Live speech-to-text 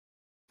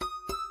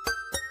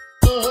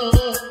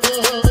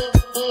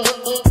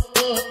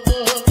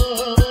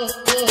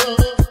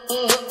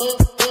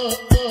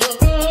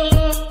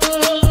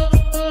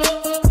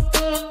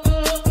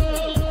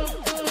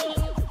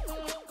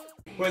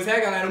Pois é,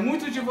 galera,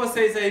 muitos de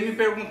vocês aí me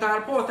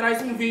perguntaram, pô,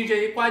 traz um vídeo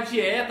aí com a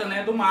dieta,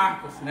 né, do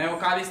Marcos, né, o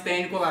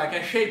Calistenico lá, que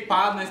é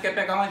shapeado, nós quer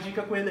pegar uma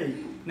dica com ele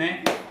aí,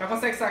 né? Já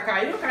consegue sacar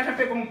aí? O cara já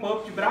pegou um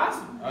pump de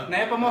braço,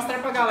 né, pra mostrar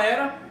pra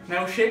galera,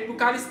 né, o shape do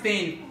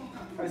Calistenico.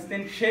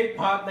 Calistenico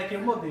shapeado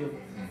daquele modelo.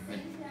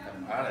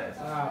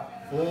 Ah,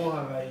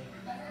 porra, velho.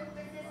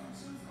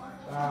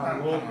 Tá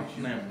louco,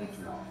 tio. Não é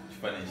muito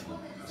diferente, não.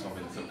 Só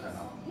ver no seu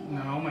canal.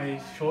 Não,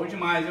 mas show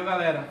demais, viu,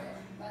 galera?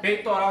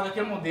 Peitoral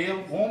daquele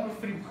modelo, ombro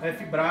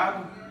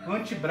fibrado,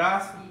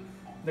 antebraço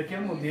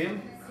daquele modelo.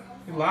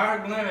 E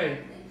largo, né,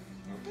 velho?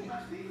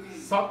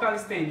 Só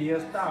calistenia,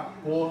 tá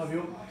porra,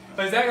 viu?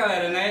 Pois é,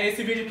 galera, né?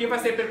 Esse vídeo aqui vai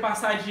ser pra ele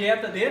passar a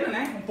dieta dele,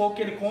 né? Um pouco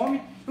que ele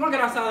come. Uma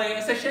engraçada aí,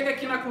 você chega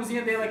aqui na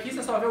cozinha dele aqui,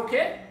 você só vê o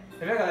quê?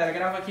 Quer ver, galera?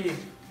 Grava aqui.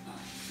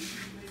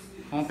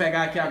 Vamos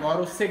pegar aqui agora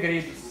os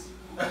segredos.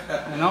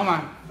 Não,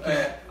 Marco?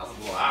 É, as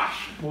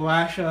bolachas.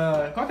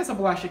 Bolacha... Qual que é essa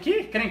bolacha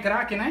aqui? Creme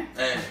crack, né?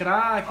 É.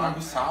 Crack. Água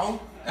e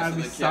sal. Essa Água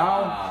e daqui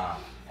sal. é a...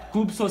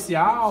 Clube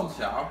Social.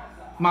 Social.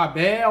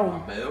 Mabel.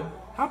 Mabel.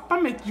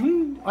 Rapaz, meti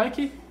um... Olha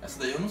aqui. Essa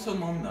daí eu não sei o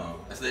nome, não.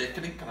 Essa daí é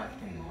creme crack.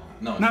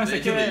 Não, essa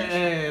aqui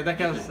é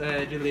daquelas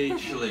de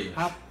leite. De leite.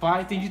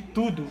 Rapaz, tem de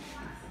tudo.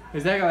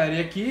 Pois é, galera.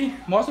 E aqui,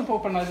 mostra um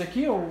pouco pra nós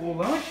aqui o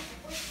lanche.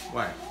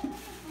 Ué.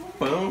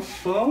 Pão.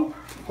 Pão.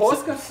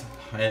 Roscas.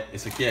 É,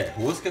 esse aqui é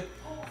rosca.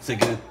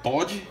 Segredo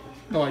Todd.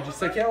 Todd.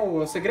 Isso aqui é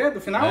o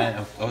segredo final?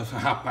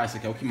 Rapaz, isso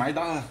aqui é o que mais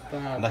dá.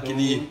 Tá,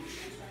 daquele...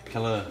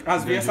 Aquela...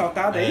 As veias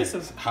saltadas, é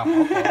isso?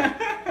 Rapaz,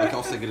 aqui é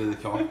o segredo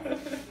aqui, ó.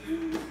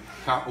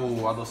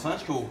 O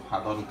adoçante, que eu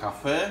adoro no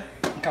café.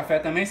 Café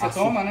também você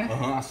toma, né?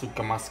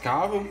 Açúcar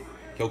mascável,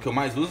 que é o que eu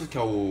mais uso, que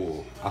é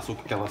o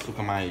açúcar, aquela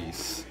açúcar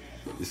mais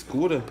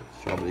escura.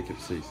 Deixa eu abrir aqui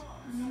pra vocês.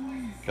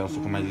 Aquela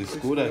açúcar mais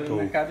escura é que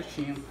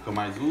eu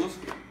mais uso.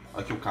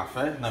 Aqui o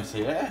café, não, isso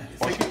aí é...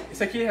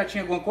 Isso aqui já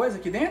tinha alguma coisa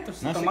aqui dentro?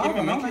 Não, isso aqui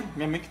é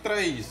minha mãe que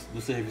traz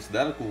do serviço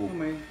dela, com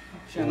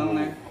não,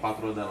 né? a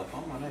patroa dela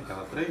toma, né, que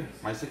ela traz,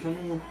 mas isso aqui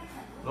eu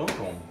não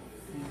tomo.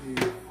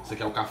 Isso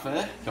aqui é o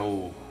café, que é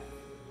o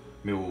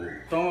meu...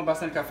 Toma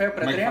bastante café, o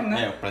pré-treino,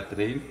 né? É, o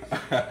pré-treino.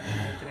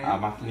 A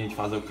maquininha de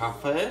fazer o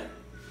café.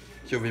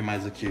 Deixa eu ver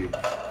mais aqui.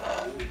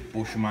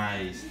 Puxo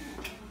mais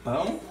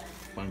pão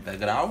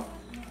integral.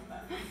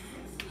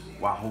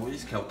 O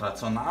arroz, que é o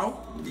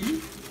tradicional.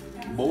 E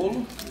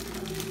bolo.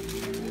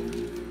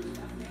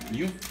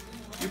 E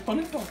o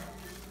panetone.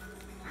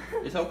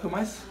 Esse é o que eu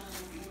mais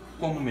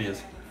como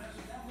mesmo.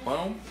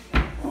 Pão,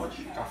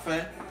 pote,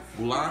 café,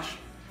 bolacha.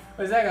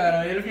 Pois é,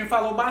 galera, ele me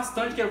falou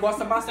bastante, que ele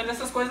gosta bastante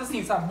dessas coisas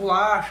assim, sabe?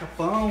 Bolacha,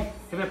 pão.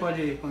 Quer ver?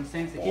 Pode ir com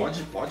licença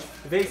aqui? Pode.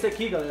 Vê isso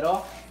aqui, galera,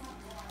 ó.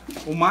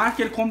 O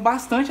Marco, ele come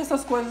bastante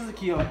essas coisas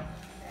aqui, ó.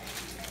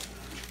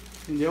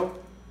 Entendeu?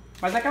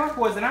 Mas é aquela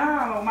coisa, né?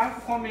 Ah, o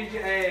Marco come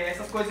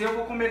essas coisas e eu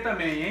vou comer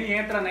também. Ele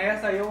entra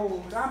nessa,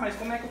 eu... Ah, mas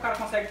como é que o cara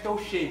consegue ter o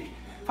shape?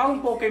 Fala um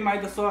pouco aí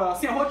mais da sua,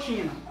 assim, a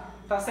rotina.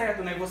 Tá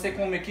certo, né? Você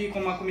come aqui com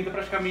uma comida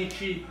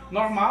praticamente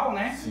normal,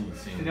 né? Sim.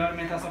 Entendeu? Uma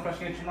alimentação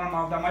praticamente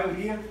normal da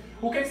maioria.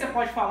 O que você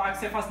pode falar que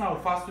você faz? Não,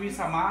 eu faço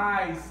isso a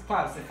mais.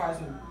 Claro, você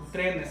faz o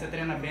treino, né? Você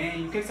treina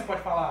bem. O que você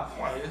pode falar?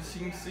 Ué,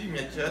 sim,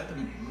 minha dieta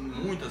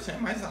muito assim, é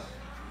mais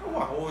o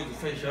arroz, o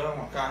feijão,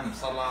 a carne,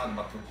 salada,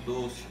 batata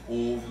doce,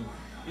 ovo.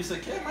 Isso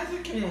aqui é mais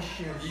aqui um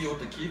lanchinho ali,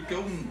 outro aqui, porque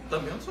eu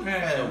também não sou de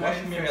fé, eu gosto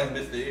de comer minhas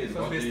besteiras,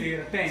 gosto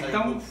de sair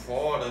um pouco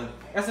fora.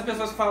 Essas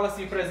pessoas que falam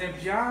assim, por exemplo,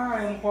 de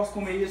eu não posso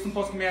comer isso, não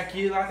posso comer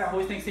aquilo,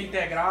 arroz tem que ser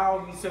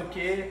integral, não sei o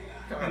que,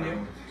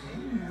 entendeu?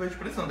 Não vejo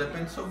pressão,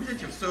 depende do seu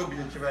objetivo. Se o seu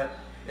objetivo é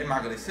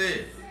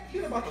emagrecer,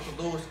 tira batata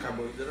doce,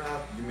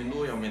 carboidrato,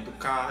 diminui, aumenta o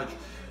cardio.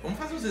 Vamos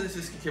fazer uns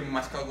exercícios que queimam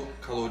mais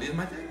calorias,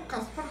 mas é no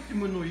caso para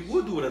diminuir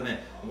gordura, né?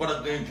 Agora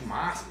ganho de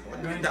massa,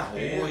 pode ganhar de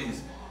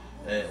arroz.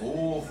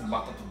 Ovo,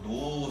 batata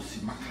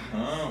doce,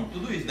 macarrão,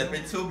 tudo isso,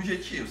 depende do seu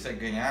objetivo, se é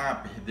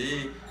ganhar,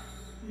 perder.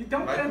 E tem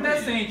um treino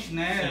decente,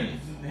 né?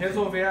 Sim.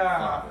 Resolver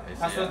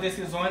as suas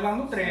decisões lá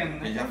no treino,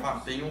 né? Já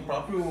tem um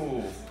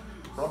próprio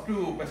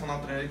personal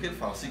trainer que ele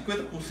fala,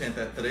 50%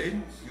 é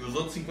treino e os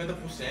outros 50%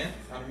 é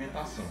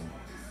alimentação.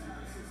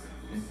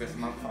 Tem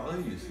personal que fala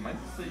isso, mas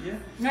isso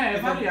aí é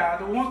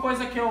variado. Uma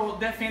coisa que eu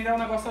defendo é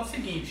o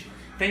seguinte,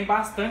 tem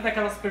bastante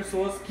aquelas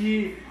pessoas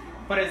que,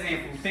 por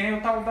exemplo, tem o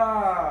tal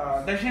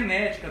da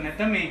genética, né,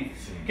 também.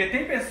 Sim. Porque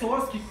tem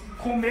pessoas que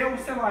comeu,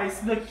 sei lá,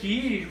 isso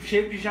daqui, o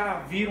shape já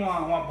vira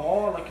uma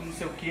bola, que não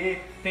sei o que,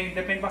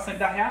 depende bastante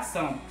da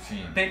reação.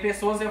 Sim. Tem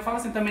pessoas, eu falo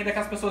assim também,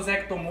 daquelas pessoas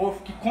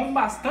ectomorfo, que comem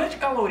bastante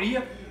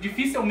caloria,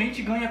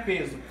 dificilmente ganha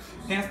peso.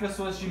 Tem as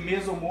pessoas de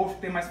mesomorfo,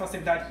 que tem mais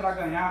facilidade para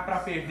ganhar, para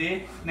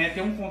perder, né,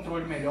 tem um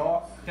controle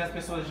melhor. Tem as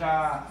pessoas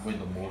já... O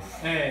endomorfo.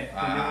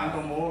 Entendeu? O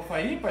endomorfo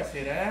aí,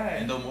 parceiro,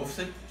 Endomorfo,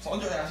 você só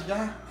de olhar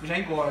já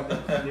engorda,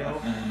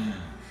 entendeu?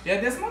 E é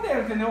desse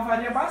modelo, entendeu?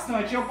 Varia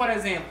bastante. Eu, por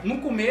exemplo,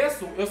 no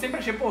começo, eu sempre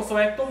achei, sou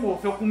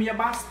ectomorfo. Eu comia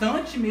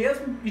bastante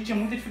mesmo e tinha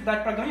muita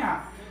dificuldade para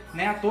ganhar.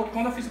 né? À toa que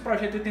quando eu fiz o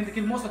projeto de 80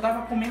 kg, moço, eu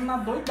tava comendo na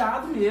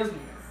doidado mesmo,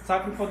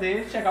 sabe? Pra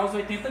poder chegar aos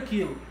 80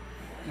 kg,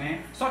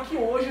 né? Só que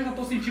hoje eu já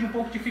tô sentindo um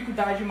pouco de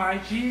dificuldade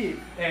mais de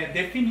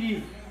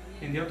definir,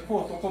 entendeu?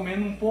 Pô, tô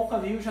comendo um pouco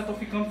ali, eu já tô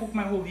ficando um pouco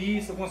mais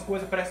roliço, algumas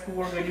coisas, parece que o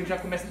organismo já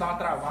começa a dar uma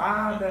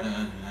travada,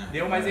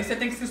 entendeu? Mas aí você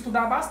tem que se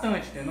estudar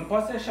bastante, entendeu? Não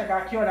pode você chegar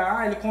aqui e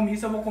olhar, ele come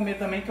isso, eu vou comer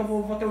também, que eu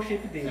vou ter o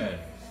shape dele.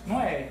 Não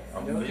é.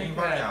 Algo bem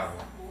variável.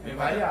 Bem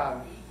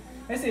variável.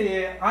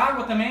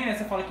 Água também, né?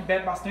 Você fala que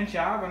bebe bastante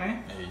água,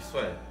 né? Isso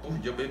é. Por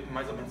dia eu bebo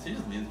mais ou menos 6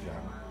 litros de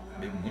água.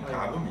 Bebo muita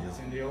água mesmo.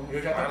 Entendeu?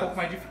 Eu já tenho um pouco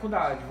mais de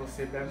dificuldade,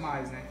 você bebe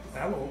mais, né?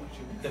 É louco,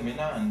 tipo. E também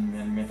na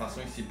minha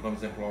alimentação em si, por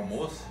exemplo, o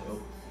almoço,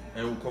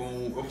 eu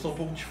sou um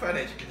pouco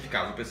diferente aqui de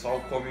casa. O pessoal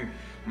come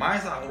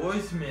mais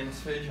arroz e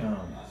menos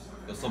feijão.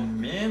 Eu sou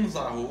menos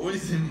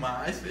arroz e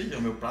mais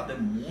feijão. Meu prato é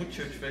muito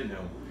cheio de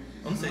feijão.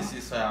 Eu não sei se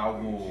isso é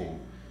algo...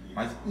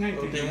 Mas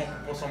eu tenho uma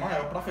proporção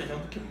maior para feijão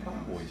do que para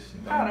arroz.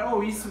 Então...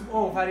 Cara, isso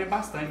varia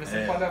bastante.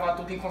 Você pode levar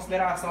tudo em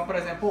consideração. Por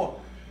exemplo,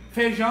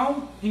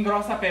 feijão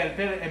engrossa a pele,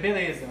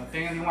 beleza.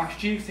 Tem ali um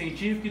artigo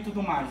científico e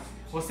tudo mais.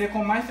 Você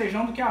come mais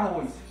feijão do que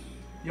arroz.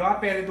 E olha a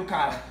pele do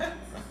cara.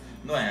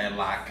 Não é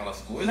lá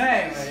aquelas coisas?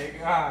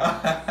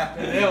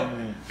 Entendeu?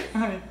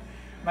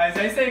 Mas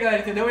é isso aí,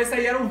 galera, entendeu? Esse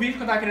aí era um vídeo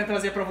que eu tava querendo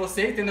trazer pra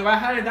você, entendeu? A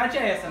realidade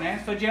é essa,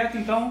 né? Sua dieta,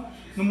 então,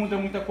 não muda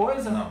muita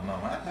coisa. Não.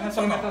 É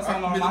sua alimentação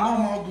normal.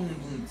 Normal de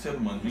um ser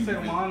humano. De um ser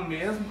humano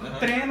mesmo.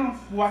 Treino,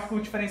 eu acho que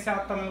o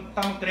diferencial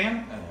tá no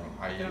treino.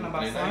 Aí treina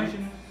bastante,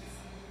 né?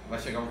 Vai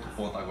chegar outro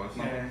ponto agora,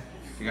 senão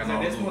fica na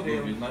hora desse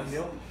modelo, vídeo,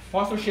 entendeu?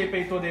 Mostra o shape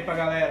aí todo aí pra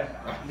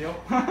galera, entendeu?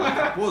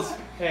 Capuz?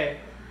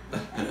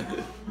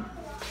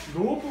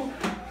 Duplo.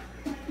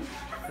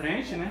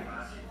 Frente, né?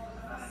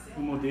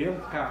 O modelo.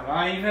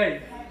 Caralho, hein,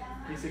 velho?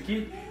 Esse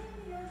aqui.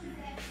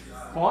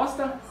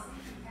 Costa.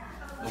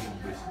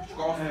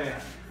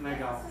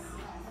 Legal.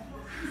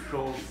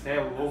 Show. É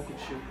louco,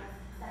 tio.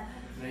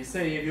 É isso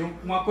aí, viu?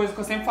 Uma coisa que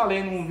eu sempre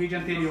falei num vídeo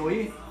anterior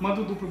aí,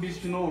 manda o duplo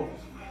bíceps de novo.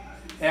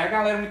 É a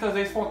galera muitas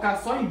vezes focar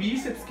só em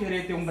bíceps,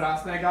 querer ter um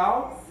braço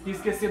legal e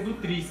esquecer do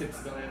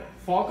tríceps, galera.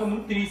 Foca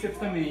no tríceps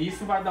também.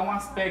 Isso vai dar um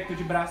aspecto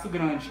de braço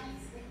grande.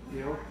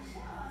 Entendeu?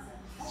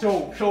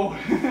 Show!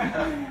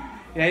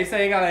 E é isso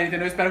aí, galera,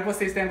 entendeu? Espero que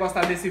vocês tenham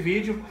gostado desse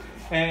vídeo.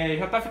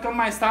 Já tá ficando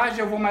mais tarde,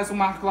 eu vou mais um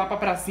Marco lá pra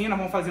pracinha,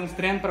 vamos fazer uns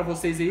treinos pra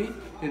vocês aí,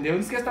 entendeu? Não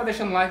esqueça de estar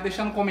deixando like,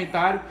 deixando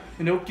comentário,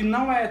 entendeu? Que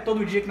não é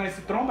todo dia que nós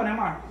se tromba, né,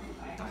 Marco?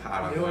 Tá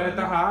raro.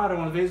 Tá raro,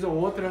 uma vez ou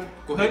outra.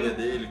 Correria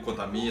dele,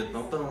 conta minha,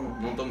 não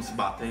estamos se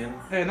batendo.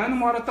 Nós não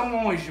moramos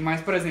tão longe,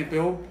 mas, por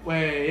exemplo,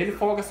 ele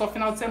folga só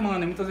final de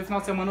semana, e muitas vezes final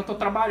de semana eu tô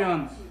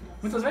trabalhando.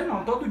 Muitas vezes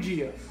não, todo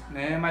dia,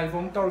 né? Mas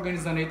vamos estar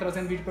organizando aí,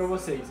 trazendo vídeo pra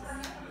vocês.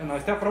 É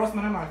nóis. Até a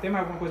próxima, né, Marco? Tem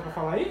mais alguma coisa pra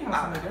falar aí?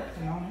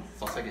 Não, né?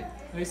 Só seguir.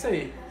 É isso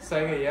aí.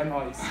 Segue aí, é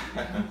nóis.